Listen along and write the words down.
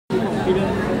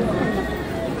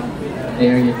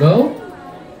There you go.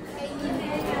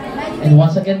 And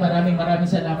once again, maraming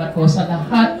salamat po sa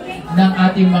lahat ng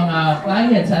ating mga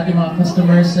clients, sa ating mga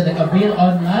customers na nag-avail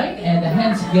online and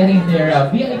hence getting their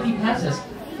VIP passes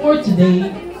for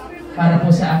today para po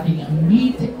sa ating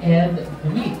meet and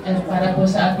greet. And para po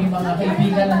sa ating mga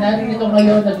kaibigan na narito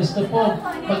ngayon na gusto po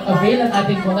mag-avail ng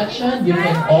ating collection, you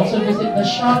can also visit the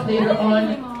shop later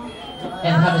on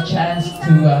and have a chance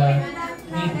to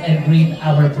meet and greet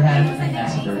our brand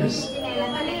ambassadors.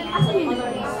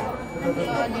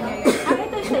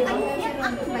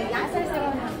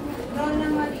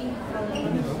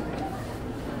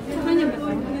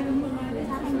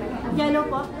 Yellow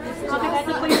po? Okay,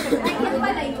 ito po yung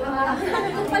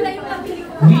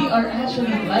We are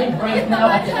actually live right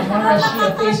now at the Amara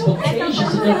Shia Facebook page,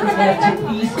 so don't forget to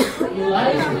please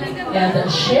like and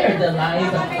share the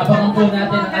live. Abangan po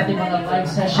natin ang ating mga live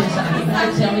sessions sa ating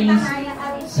live sellings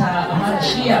sa Amara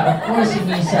Shia. Of course, si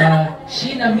Miss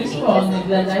Sheena mismo ang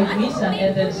nagla-live minsan,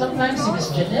 and then sometimes si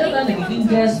Miss Jenela nagiging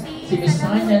guest, si Miss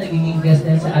Sanya nagiging guest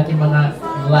din sa ating mga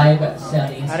live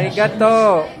selling sessions.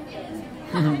 Arigato!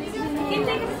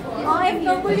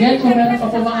 Again, kung meron pa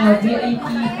po mga VIP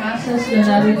passes na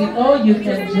narito, you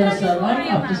can just line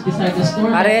up just beside the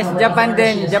store. Pares, Japan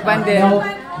din, Japan din.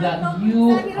 That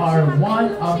you are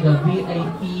one of the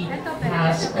VIP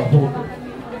pass holders.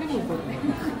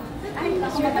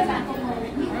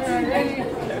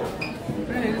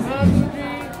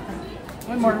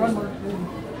 One more.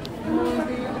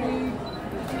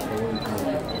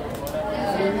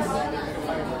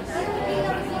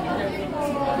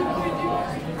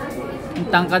 Ang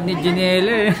tangkad ni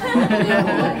Jenela eh.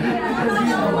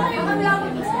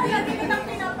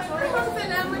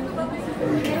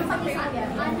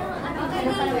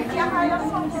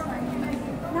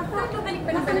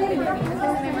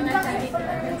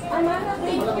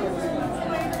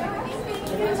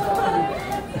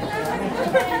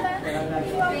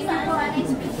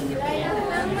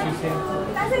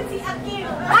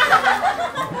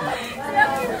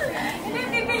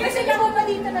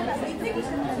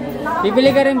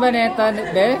 Bibili ka rin ba nito,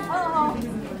 Be? Oo.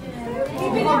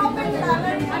 Bibili ako ng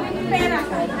dollar. Ano yung pera?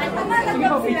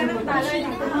 Tumatanggap sila ng dollar.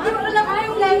 Alam ko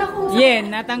yung lela ko. Yen,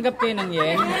 natanggap kayo ng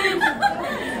yen?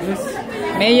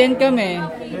 May yen kami.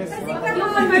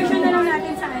 Yung conversion na lang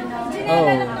natin sa ano.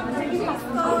 Oo.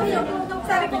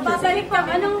 Sabi ko, babalik pa.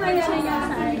 Anong ano siya niya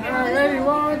sa ano?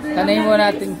 Tanayin mo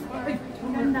natin.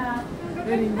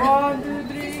 Ready, 1, 2,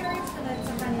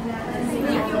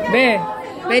 3. Be,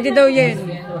 pwede daw yen.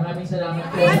 Maraming salamat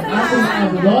po sa ating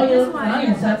mga loyal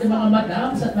clients, sa ating mga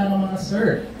madams at mga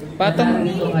sir. Patong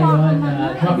dito ngayon,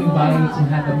 dropping by to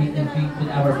have a meet and greet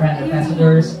with our brand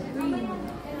ambassadors.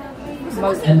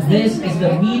 And this is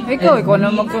the meet and greet and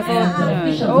the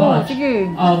official launch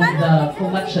of the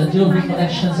collection, jewelry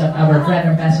collections of our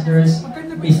brand ambassadors,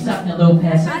 Miss Sanya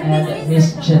Lopez and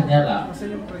Miss Jenela.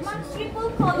 Triple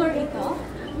color ito?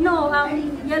 No,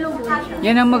 yellow gold.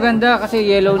 Yan ang maganda kasi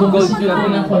yellow Kung gold gusto nyo po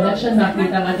kami. ng collection,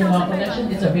 nakita nga yung mga collection,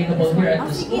 it's available here at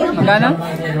the store. You can Magkano? come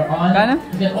by later on. Magkano?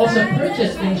 You can also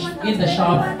purchase in the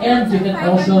shop, and you can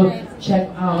also check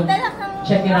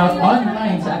it out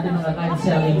online sa ating mga live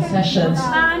selling sessions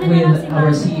with our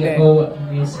CEO,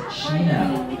 Miss Sheena.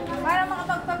 Para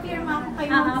makapagpapirma ako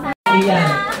kayo. Ayan,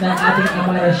 ng ating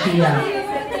Amara Shia.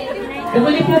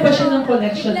 Bumili po ba siya ng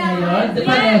collection ngayon?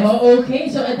 Pareho?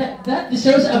 Okay, so that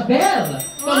deserves a bell.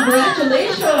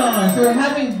 Congratulations! We're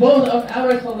having both of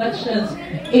our collections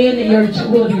in your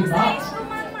jewelry box.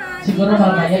 Siguro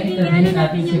mamaya interviewin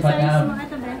natin si Madam.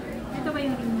 Ito ba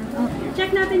yung ring na?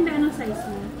 Check natin ba anong size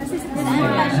niya? Kasi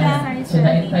So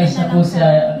na-entice na po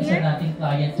sa isa nating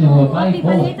client to buy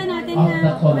both of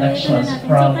the collections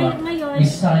from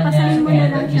Miss Sanya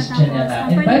and Miss Jenela.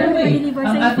 And by the way,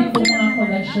 ang ating po mga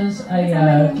collections ay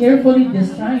carefully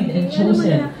designed and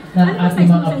chosen ng ating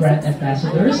mga brand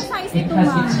ambassadors. It has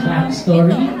its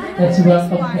backstory. Let's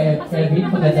welcome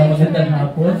Kevin. Magandang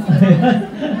hapon.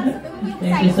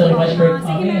 Thank you so much for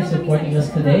coming and supporting us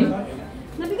today.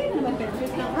 Nabigyan na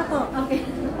ba ako? Okay.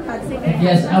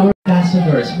 Yes, our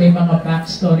ambassadors, may mga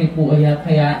backstory po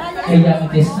kaya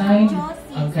design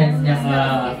ang kanyang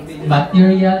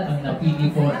material, ang napili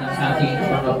po ng ating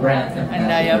mga brand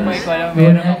Andaya mo, ikaw lang ambassadors.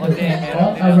 meron ako din.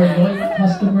 All our loyal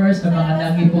customers, ang mga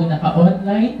lagi po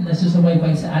naka-online, na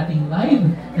susubaybay sa ating live,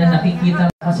 na nakikita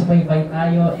nakasubaybay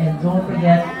tayo, and don't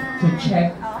forget to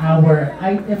check our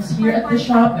items here at the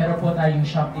shop. Meron po tayong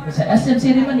shop dito sa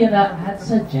SMC Manila at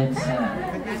sa Jensen.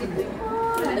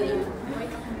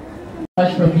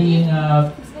 Much for being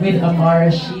with Amara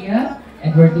Shia,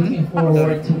 and we're looking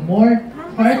forward to more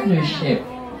partnership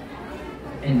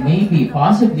And maybe,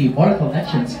 possibly, more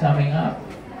collections coming up.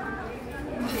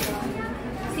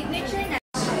 Signature na.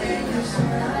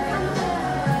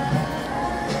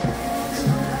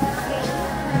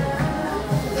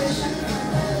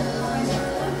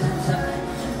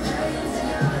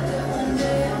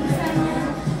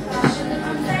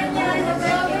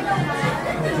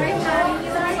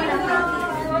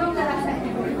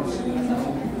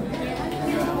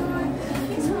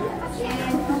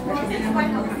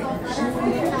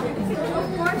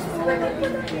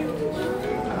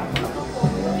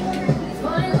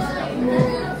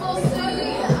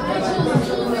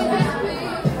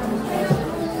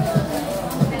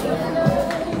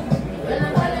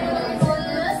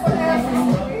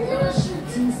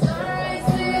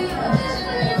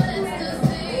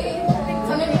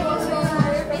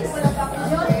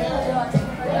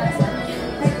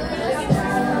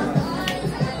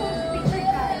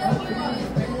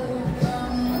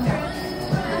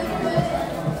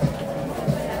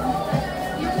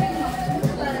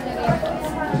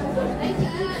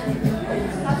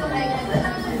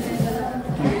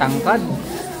 Tangkad.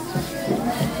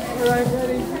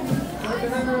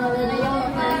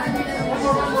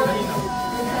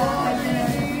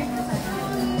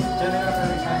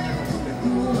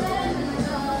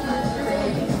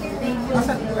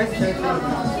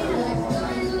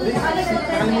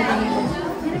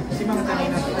 Si Ma'am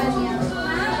Jenela.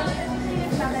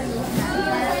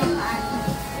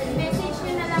 Message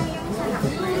nyo na lang yung sa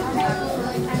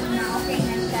okay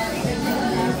na siya.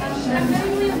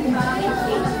 Tanggalin mo yung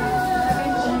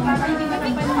para hindi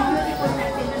matipon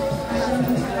natin. Ano?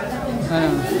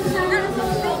 Ayan.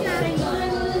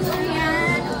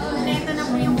 Ito na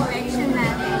po yung collection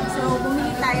natin. So,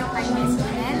 bumili tayo kay Miss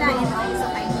Jenela and also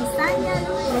kay Miss Sanya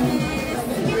Lopez.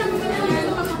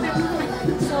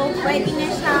 So, pwede niya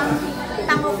siyang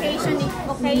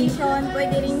pang-occasion,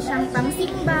 pwede rin siyang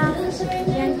pang-simba.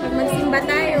 Yan, pag magsimba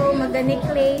tayo,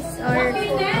 mag-necklace or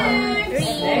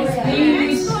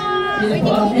rings. Sino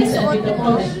po ang miss at dito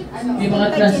po? May mga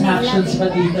transactions pa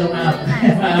dito, ma'am.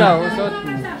 Ikaw, suot mo.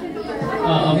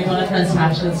 Oo, may mga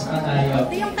transactions pa tayo.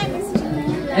 Ito yung kay Miss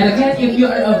Jenela. And again, if you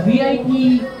are a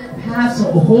VIP pass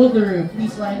holder,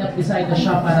 please line up beside the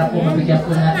shop para po mabigyan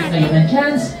po natin kayo ng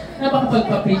chance na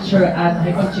makapagpa-picture at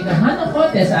makipagtsikahan ng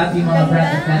konti sa ating mga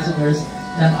brand ambassadors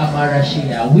ng Amara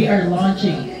Shia. We are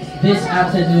launching this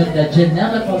afternoon the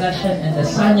Jenela collection and the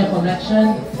Sanya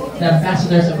collection. The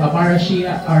ambassadors of Amara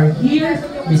Shia are here,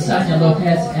 Miss Sanya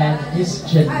Lopez and Miss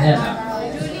Jenela.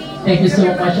 Thank you so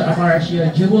much, Amara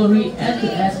Shia Jewelry and to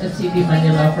SFCD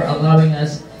Manila for allowing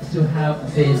us to have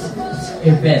this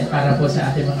event para po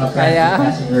sa ating mga brand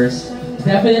ambassadors.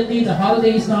 Definitely, the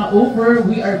holiday is not over.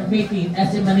 We are making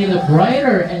SM Manila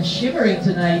brighter and shimmering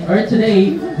tonight or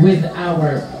today with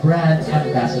our brand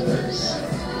ambassadors.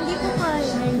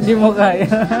 Hindi mo kaya.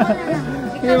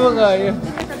 Hindi mo kaya.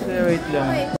 Wait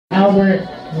lang. Our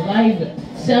live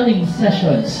selling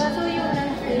sessions.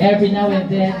 Every now and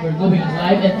then, we're going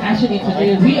live. And actually,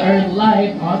 today, we are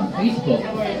live on Facebook.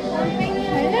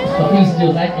 So please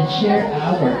do like and share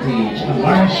our page,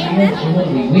 Amara Shia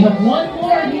Jewelry. We have one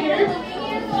more here.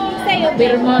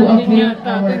 Pero Who hindi availed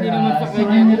naman our sa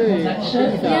kanya ito eh. collection.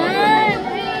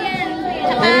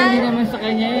 Pero hindi naman sa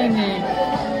kanya yan eh.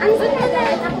 Ang sunod na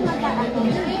ako mag-aano.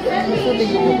 Gusto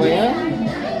tingin mo ba yan?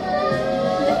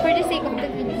 For the sake of the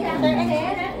video. Sir,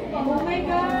 ahead. Oh my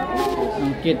God.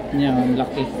 Ang cute niya, ang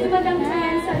laki. Si Madam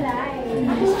Fan sa live.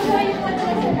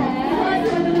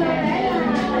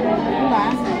 Diba?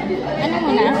 Ano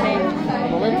mo na, friend?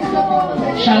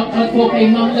 Shout out po kay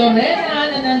Ma'am Lorena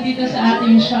na nandito sa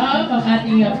ating shop, ang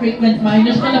ating frequent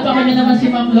miners. Palapakan niyo naman si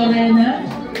Ma'am Lorena.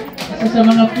 Isa sa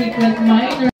mga frequent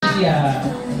miners. Yeah.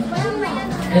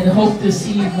 And hope to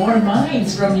see more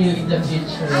minds from you in the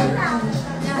future.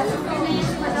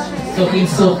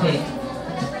 Suki-suki.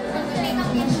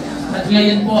 At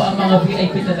ngayon po, ang mga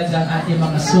VIP talaga ang ating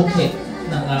mga suki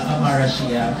ng Amara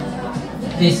Shia.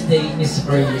 This day is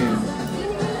for you.